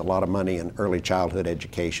invest a lot of money in early childhood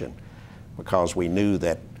education because we knew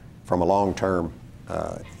that from a long-term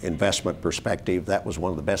investment perspective, that was one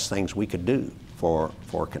of the best things we could do for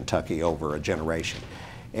Kentucky over a generation.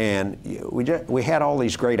 And we had all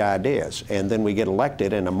these great ideas, and then we get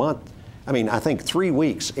elected in a month. I mean, I think 3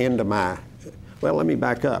 weeks into well, let me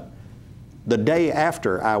back up. The day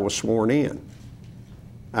after I was sworn in,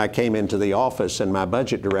 I came into the office and my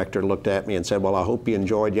budget director looked at me and said, well, I hope you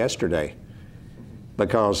enjoyed yesterday,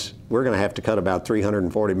 because we're going to have to cut about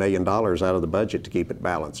 $340 million out of the budget to keep it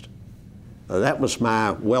balanced. That was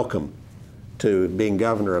my welcome to being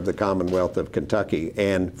governor of the Commonwealth of Kentucky.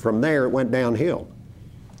 And from there, it went downhill,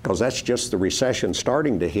 because that's just the recession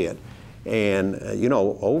starting to hit. And, you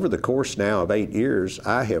know, over the course now of 8 years,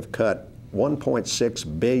 I have cut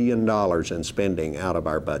 $1.6 billion in spending out of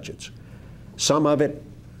our budgets. Some of it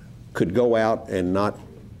could go out and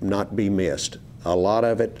not be missed. A lot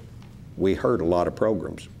of it, we hurt a lot of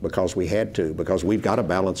programs because we had to, because we've got to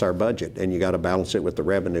balance our budget, and you got to balance it with the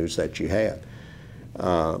revenues that you have.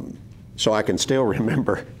 So I can still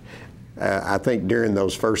remember, I think during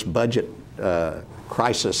those first budget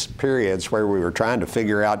crisis periods where we were trying to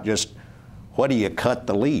figure out just what do you cut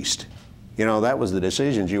the least? You know, that was the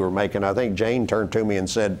decisions you were making. I think Jane turned to me and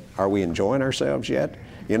said, are we enjoying ourselves yet?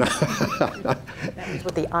 You know? That was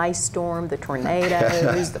with the ice storm, the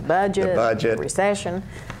tornadoes, the budget, the recession.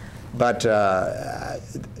 But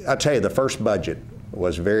I'll tell you, the first budget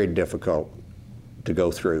was very difficult to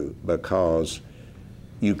go through, because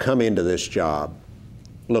you come into this job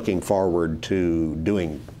looking forward to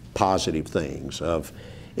doing positive things, of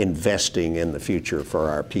investing in the future for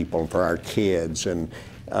our people and for our kids, and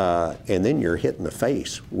then you're hit in the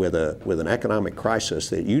face with an economic crisis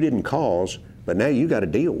that you didn't cause, but now you got to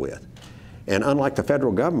deal with. And unlike the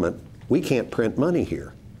federal government, we can't print money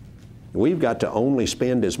here. We've got to only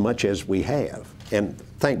spend as much as we have, and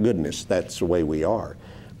thank goodness that's the way we are.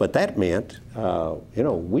 But that meant, you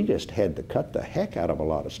know, we just had to cut the heck out of a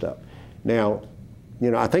lot of stuff. Now, you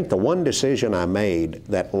know, I think the one decision I made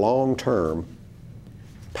that long-term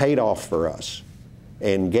paid off for us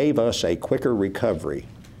and gave us a quicker recovery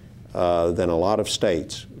than a lot of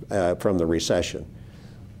states from the recession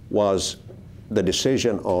was the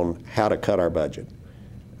decision on how to cut our budget.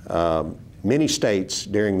 Many states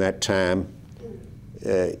during that time,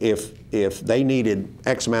 if they needed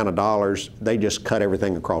X amount of dollars, they just cut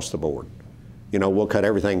everything across the board. You know, we'll cut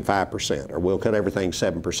everything 5%, or we'll cut everything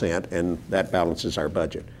 7%, and that balances our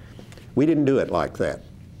budget. We didn't do it like that.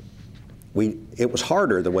 It was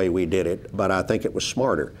harder the way we did it, but I think it was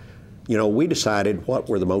smarter. You know, we decided what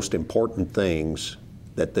were the most important things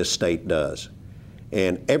that this state does.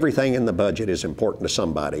 And everything in the budget is important to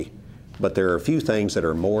somebody, but there are a few things that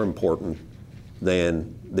are more important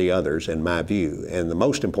than the others, in my view. And the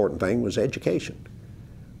most important thing was education,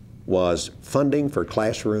 was funding for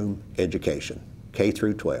classroom education, K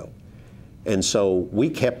through 12. And so we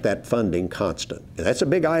kept that funding constant. And that's a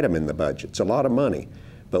big item in the budget. It's a lot of money,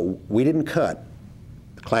 but we didn't cut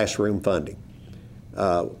classroom funding.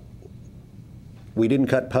 We didn't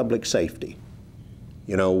cut public safety.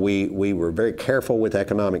 You know, we were very careful with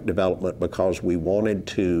economic development because we wanted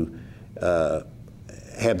to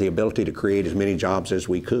have the ability to create as many jobs as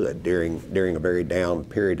we could during a very down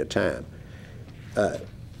period of time. But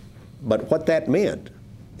what that meant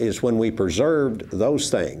is when we preserved those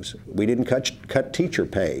things, we didn't cut teacher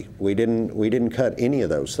pay. We didn't cut any of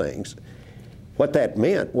those things. What that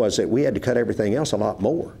meant was that we had to cut everything else a lot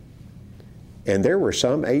more. And there were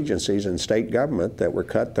some agencies in state government that were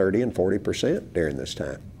cut 30 and 40% during this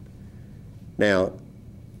time. Now,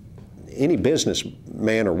 any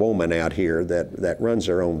businessman or woman out here that runs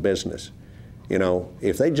their own business, you know,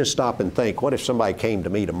 if they just stop and think, what if somebody came to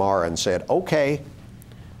me tomorrow and said, okay,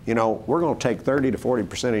 you know, we're going to take 30 to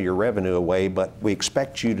 40% of your revenue away, but we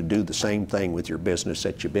expect you to do the same thing with your business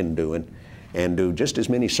that you've been doing and do just as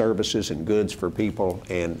many services and goods for people,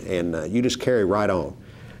 and you just carry right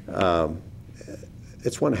on.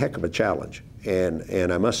 It's one heck of a challenge,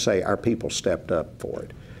 and I must say our people stepped up for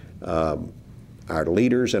it. Our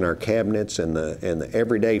leaders and our cabinets and the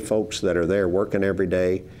everyday folks that are there working every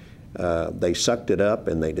day, they sucked it up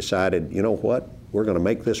and they decided, you know what, we're going to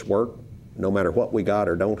make this work no matter what we got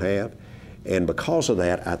or don't have. And because of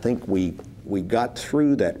that, I think we got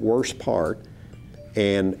through that worst part,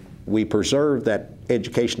 and we preserved that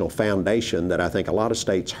educational foundation that I think a lot of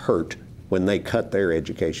states hurt when they cut their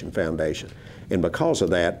education foundation. And because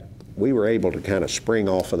of that, we were able to kind of spring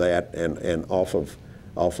off of that and off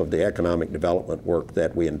of the economic development work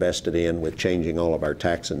that we invested in with changing all of our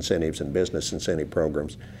tax incentives and business incentive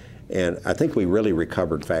programs. And I think we really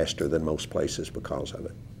recovered faster than most places because of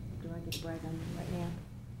it. Do I get to brag on you right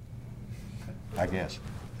now? I guess.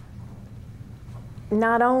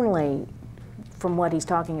 Not only from what he's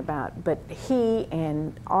talking about, but he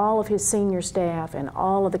and all of his senior staff and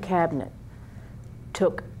all of the cabinet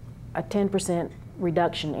took a 10%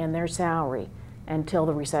 reduction in their salary until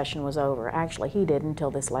the recession was over. Actually, he did until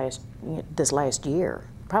this last year,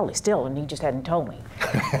 probably still, and he just hadn't told me.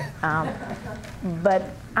 But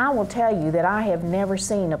I will tell you that I have never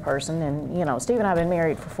seen a person, and you know, Steve and I have been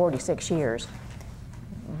married for 46 years,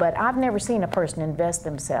 but I've never seen a person invest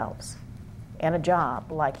themselves in a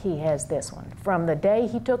job like he has this one. From the day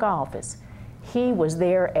he took office, he was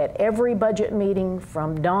there at every budget meeting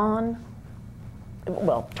from dawn,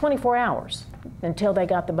 well, 24 hours until they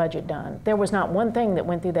got the budget done. There was not one thing that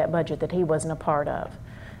went through that budget that he wasn't a part of.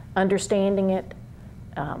 Understanding it,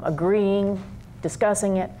 agreeing,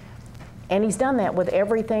 discussing it, and he's done that with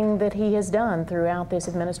everything that he has done throughout this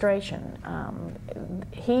administration.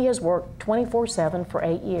 He has worked 24/7 for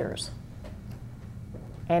 8 years.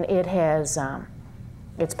 And it has,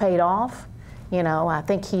 it's paid off. You know, I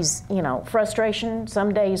think he's, you know, frustration,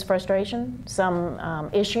 some days frustration, some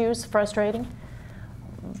issues frustrating.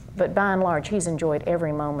 But by and large, he's enjoyed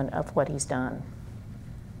every moment of what he's done.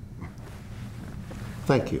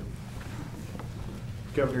 Thank you.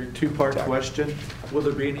 Governor, two-part question. Will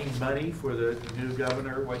there be any money for the new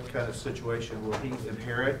governor? What kind of situation will he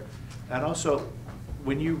inherit? And also,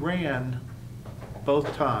 when you ran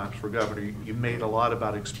both times for governor, you made a lot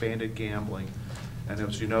about expanded gambling. And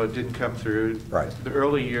as you know, it didn't come through. Right. The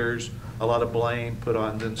early years, a lot of blame put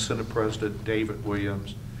on then Senate President David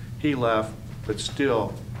Williams. He left, but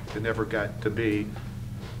still, it never got to be.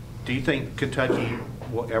 Do you think Kentucky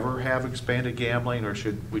will ever have expanded gambling, or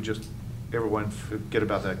should we just, everyone forget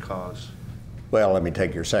about that cause? Well, let me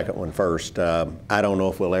take your second one first. I don't know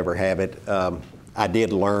if we'll ever have it. I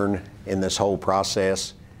did learn in this whole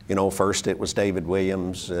process, you know, first it was David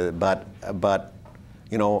Williams, but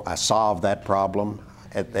you know, I solved that problem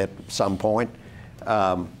at some point.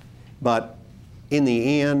 But in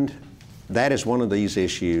the end, that is one of these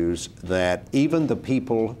issues that even the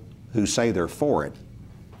people who say they're for it,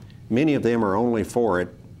 many of them are only for it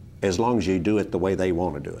as long as you do it the way they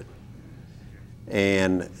want to do it.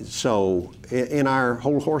 And so in our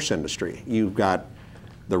whole horse industry, you've got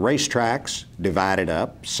the racetracks divided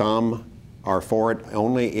up. Some are for it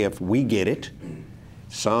only if we get it.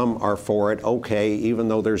 Some are for it, okay, even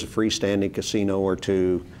though there's a freestanding casino or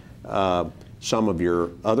two. Some of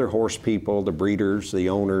your other horse people, the breeders, the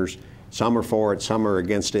owners, some are for it, some are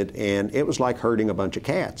against it, and it was like herding a bunch of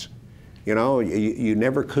cats. You know, you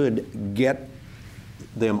never could get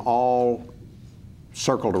them all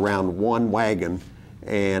circled around one wagon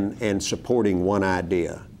and supporting one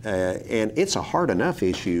idea. And it's a hard enough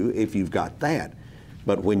issue if you've got that.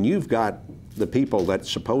 But when you've got the people that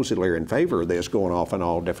supposedly are in favor of this going off in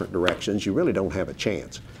all different directions, you really don't have a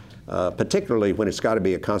chance. Particularly when it's got to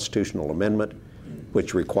be a constitutional amendment,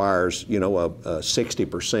 which requires, you know, a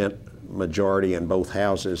 60% majority in both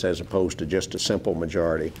houses as opposed to just a simple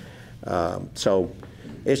majority. So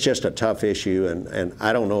it's just a tough issue, and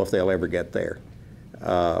I don't know if they'll ever get there.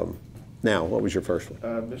 Now, what was your first one?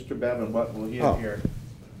 Mr. Bevan, what will he inherit?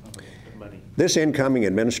 Money. This incoming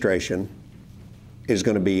administration is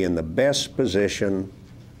going to be in the best position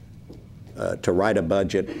to write a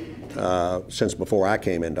budget since before I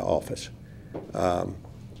came into office.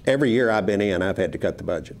 Every year I've been in, I've had to cut the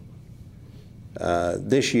budget.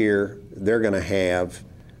 This year, they're going to have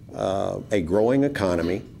a growing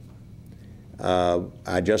economy.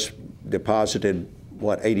 I just deposited,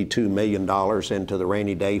 what, $82 million into the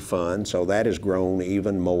rainy day fund, so that has grown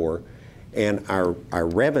even more. And our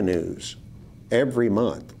revenues every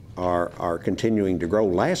month are continuing to grow.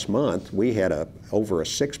 Last month, we had over a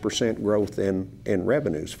 6% growth in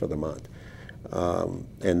revenues for the month.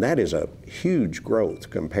 And that is a huge growth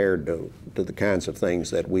compared to the kinds of things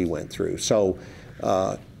that we went through. So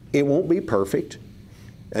it won't be perfect.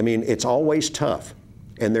 I mean, it's always tough,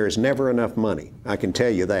 and there is never enough money. I can tell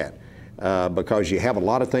you that, because you have a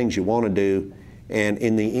lot of things you want to do, and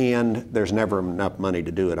in the end, there's never enough money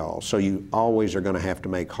to do it all. So you always are going to have to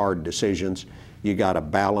make hard decisions. You got to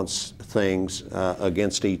balance things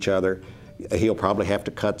against each other. He'll probably have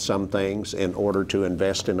to cut some things in order to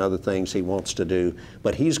invest in other things he wants to do,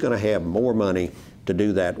 but he's going to have more money to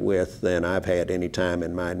do that with than I've had any time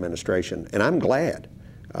in my administration. And I'm glad,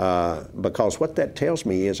 because what that tells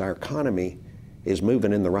me is our economy is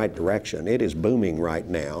moving in the right direction. It is booming right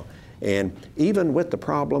now. And even with the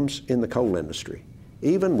problems in the coal industry,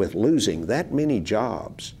 even with losing that many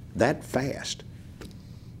jobs that fast,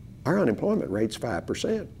 our unemployment rate's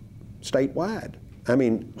 5% statewide. I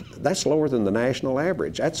mean, that's lower than the national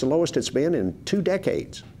average. That's the lowest it's been in 2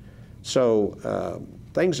 decades. So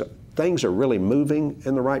things are really moving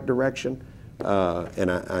in the right direction,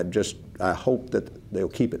 and I hope that they'll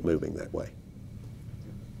keep it moving that way.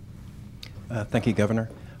 Thank you, Governor.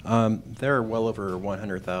 There are well over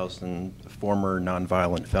 100,000 former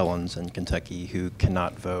nonviolent felons in Kentucky who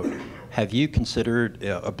cannot vote. Have you considered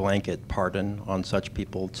a blanket pardon on such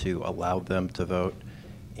people to allow them to vote?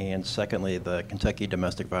 And secondly, the Kentucky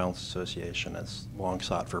Domestic Violence Association has long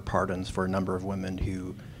sought for pardons for a number of women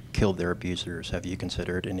who killed their abusers. Have you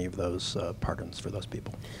considered any of those pardons for those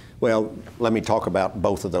people? Well, let me talk about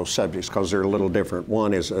both of those subjects because they're a little different.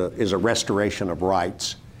 One is a restoration of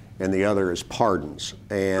rights, and the other is pardons.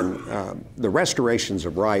 And the restorations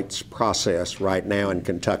of rights process right now in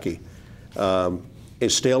Kentucky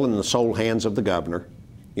is still in the sole hands of the governor.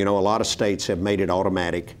 You know, a lot of states have made it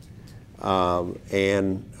automatic.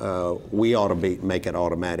 And we ought to make it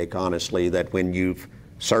automatic, honestly, that when you've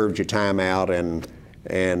served your time out and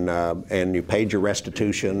you paid your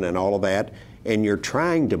restitution and all of that, and you're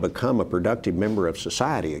trying to become a productive member of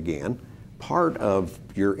society again, part of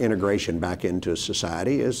your integration back into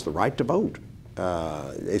society is the right to vote.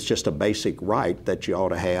 It's just a basic right that you ought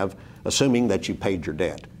to have, assuming that you paid your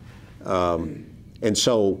debt. And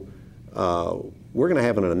so we're going to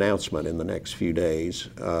have an announcement in the next few days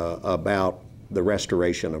about the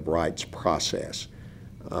restoration of rights process.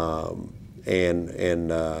 That's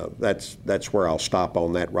where I'll stop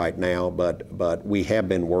on that right now, but we have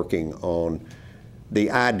been working on the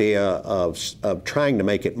idea of trying to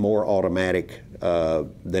make it more automatic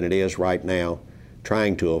than it is right now,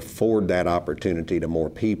 trying to afford that opportunity to more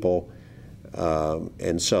people.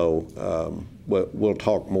 And so we'll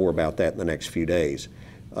talk more about that in the next few days.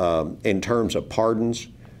 In terms of pardons,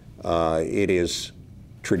 it is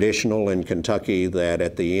traditional in Kentucky that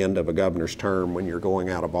at the end of a governor's term, when you're going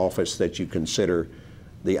out of office, that you consider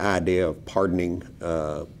the idea of pardoning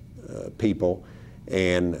people.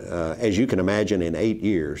 And as you can imagine, in 8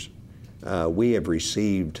 years, we have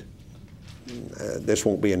received, this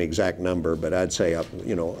won't be an exact number, but I'd say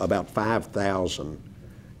about 5,000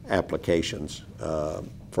 applications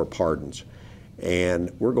for pardons. And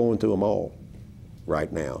we're going through them all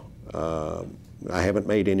right now. I haven't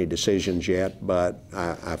made any decisions yet, but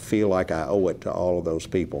I feel like I owe it to all of those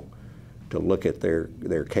people to look at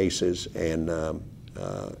their cases and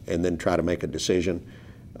then try to make a decision.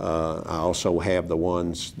 I also have the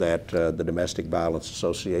ones that the Domestic Violence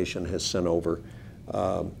Association has sent over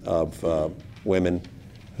of women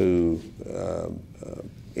who,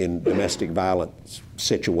 in domestic violence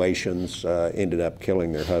situations, ended up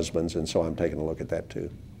killing their husbands, and so I'm taking a look at that too.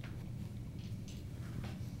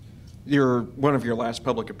 One of your last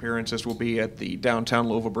public appearances will be at the downtown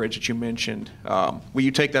Louisville bridge that you mentioned. Will you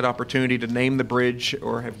take that opportunity to name the bridge,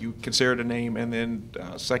 or have you considered a name? And then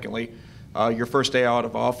secondly, your first day out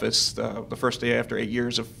of office, the first day after 8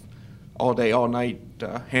 years of all day, all night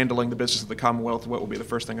handling the business of the Commonwealth, what will be the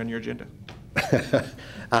first thing on your agenda?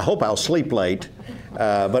 I hope I'll sleep late,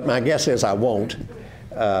 but my guess is I won't.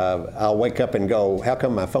 I'll wake up and go, how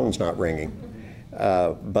come my phone's not ringing?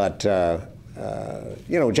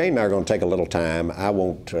 Jane and I are going to take a little time. I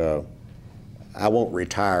won't I won't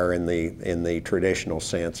retire in the traditional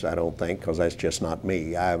sense, I don't think, because that's just not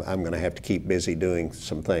me. I'm going to have to keep busy doing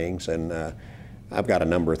some things, and I've got a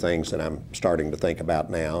number of things that I'm starting to think about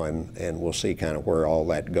now, and we'll see kind of where all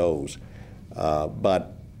that goes.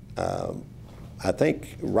 But I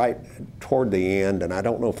think right toward the end, and I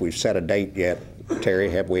don't know if we've set a date yet, Terry,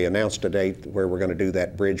 have we announced a date where we're going to do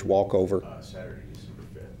that bridge walkover? Saturday, December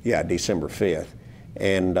 5th. Yeah, December 5th.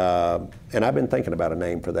 And I've been thinking about a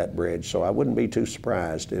name for that bridge, so I wouldn't be too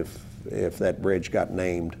surprised if that bridge got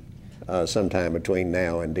named sometime between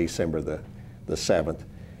now and December the 7th.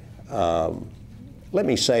 Let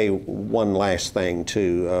me say one last thing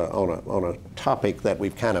too on a topic that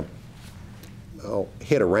we've kind of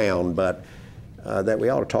hit around, but that we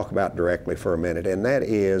ought to talk about directly for a minute, and that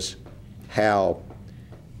is how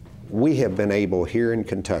we have been able here in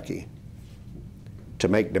Kentucky to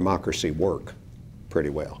make democracy work pretty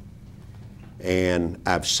well. And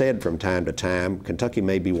I've said from time to time, Kentucky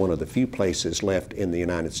may be one of the few places left in the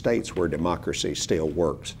United States where democracy still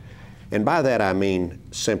works. And by that I mean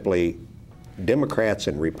simply Democrats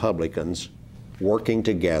and Republicans working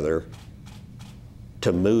together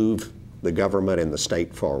to move the government and the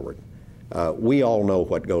state forward. We all know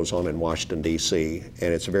what goes on in Washington, D.C.,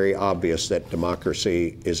 and it's very obvious that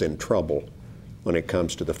democracy is in trouble when it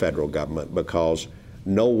comes to the federal government because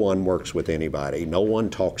no one works with anybody, no one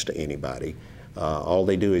talks to anybody. All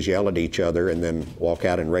they do is yell at each other and then walk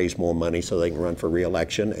out and raise more money so they can run for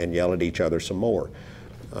re-election and yell at each other some more.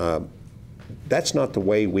 That's not the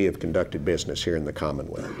way we have conducted business here in the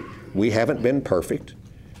Commonwealth. We haven't been perfect.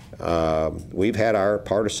 We've had our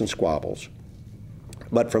partisan squabbles.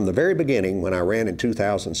 But from the very beginning, when I ran in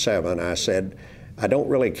 2007, I said, I don't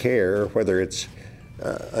really care whether it's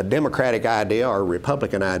a Democratic idea or a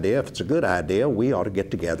Republican idea. If it's a good idea, we ought to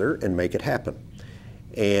get together and make it happen.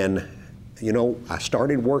 And, you know, I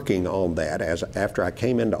started working on that after I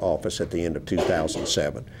came into office at the end of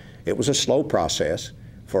 2007. It was a slow process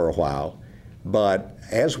for a while, but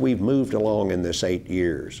as we've moved along in this 8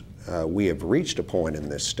 years, we have reached a point in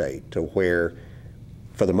this state to where,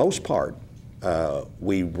 for the most part,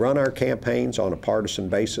 we run our campaigns on a partisan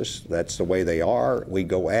basis. That's the way they are. We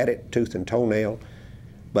go at it tooth and toenail.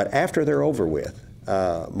 But after they're over with,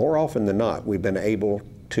 more often than not, we've been able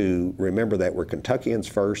to remember that we're Kentuckians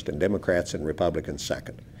first and Democrats and Republicans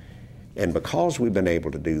second. And because we've been able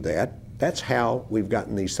to do that, that's how we've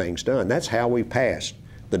gotten these things done. That's how we passed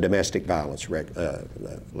the domestic violence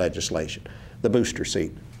legislation, the booster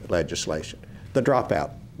seat legislation, the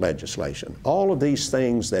dropout legislation. All of these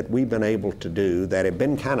things that we've been able to do that have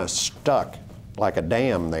been kind of stuck like a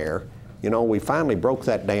dam there, you know, we finally broke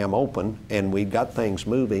that dam open and we got things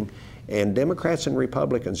moving, and Democrats and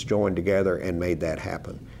Republicans joined together and made that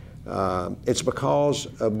happen. It's because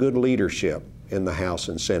of good leadership in the House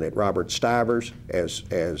and Senate. Robert Stivers, as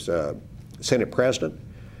Senate President,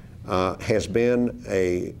 has been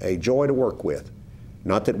a joy to work with.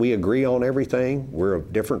 Not that we agree on everything. We're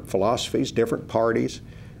of different philosophies, different parties,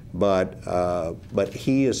 but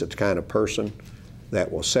he is the kind of person that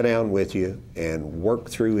will sit down with you and work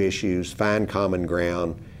through issues, find common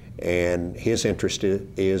ground, and his interest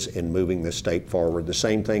is in moving the state forward. The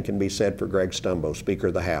same thing can be said for Greg Stumbo, Speaker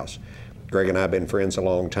of the House. Greg and I have been friends a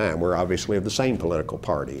long time. We're obviously of the same political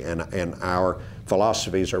party, and our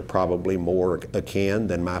philosophies are probably more akin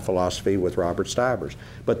than my philosophy with Robert Stivers.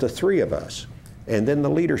 But the three of us, and then the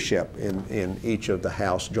leadership in each of the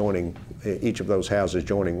House joining, each of those houses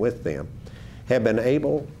joining with them, have been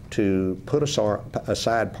able to put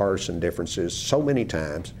aside partisan differences so many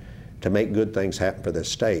times to make good things happen for this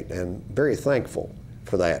state, and very thankful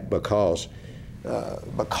for that because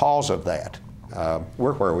of that,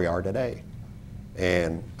 we're where we are today.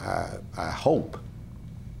 And I hope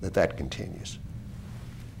that that continues.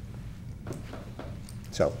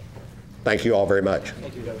 So, thank you all very much.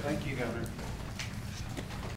 Thank you, Governor. Thank you, Governor.